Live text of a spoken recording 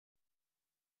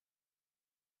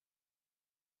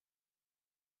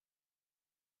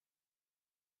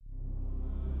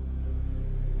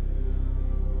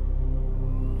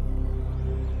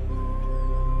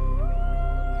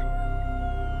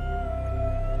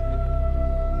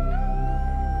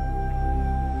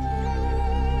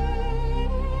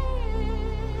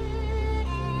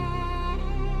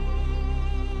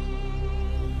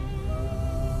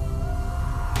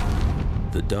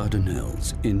The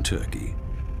Dardanelles in Turkey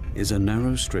is a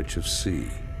narrow stretch of sea,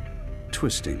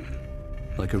 twisting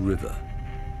like a river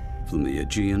from the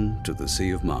Aegean to the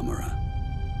Sea of Marmara.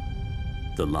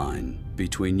 The line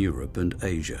between Europe and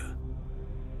Asia,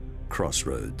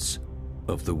 crossroads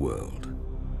of the world.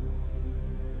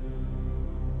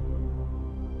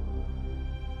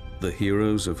 The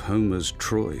heroes of Homer's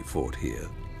Troy fought here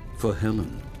for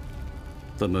Helen,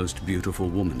 the most beautiful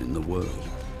woman in the world.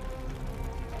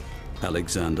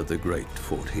 Alexander the Great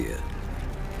fought here.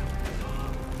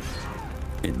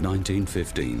 In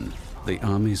 1915, the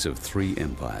armies of three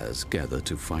empires gather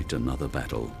to fight another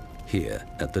battle here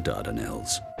at the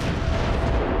Dardanelles.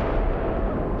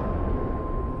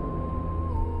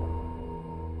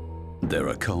 There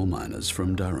are coal miners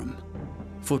from Durham,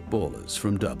 footballers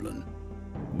from Dublin,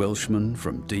 Welshmen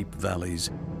from deep valleys,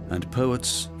 and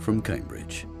poets from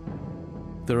Cambridge.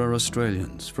 There are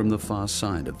Australians from the far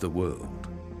side of the world,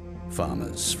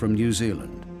 farmers from New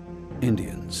Zealand,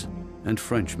 Indians and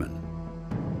Frenchmen.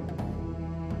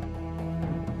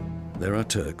 There are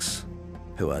Turks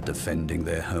who are defending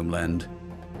their homeland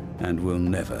and will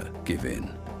never give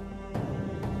in.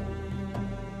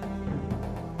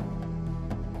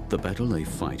 The battle they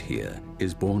fight here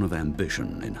is born of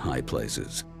ambition in high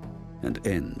places and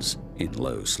ends in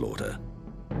low slaughter.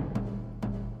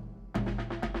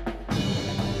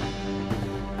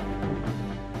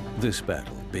 This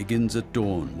battle begins at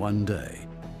dawn one day,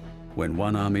 when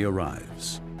one army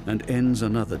arrives, and ends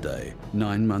another day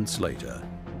 9 months later,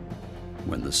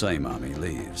 when the same army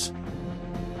leaves.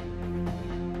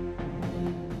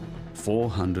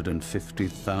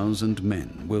 450,000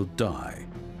 men will die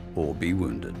or be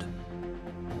wounded.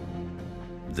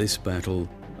 This battle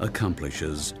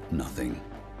accomplishes nothing.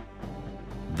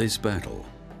 This battle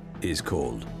is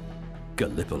called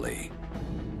Gallipoli.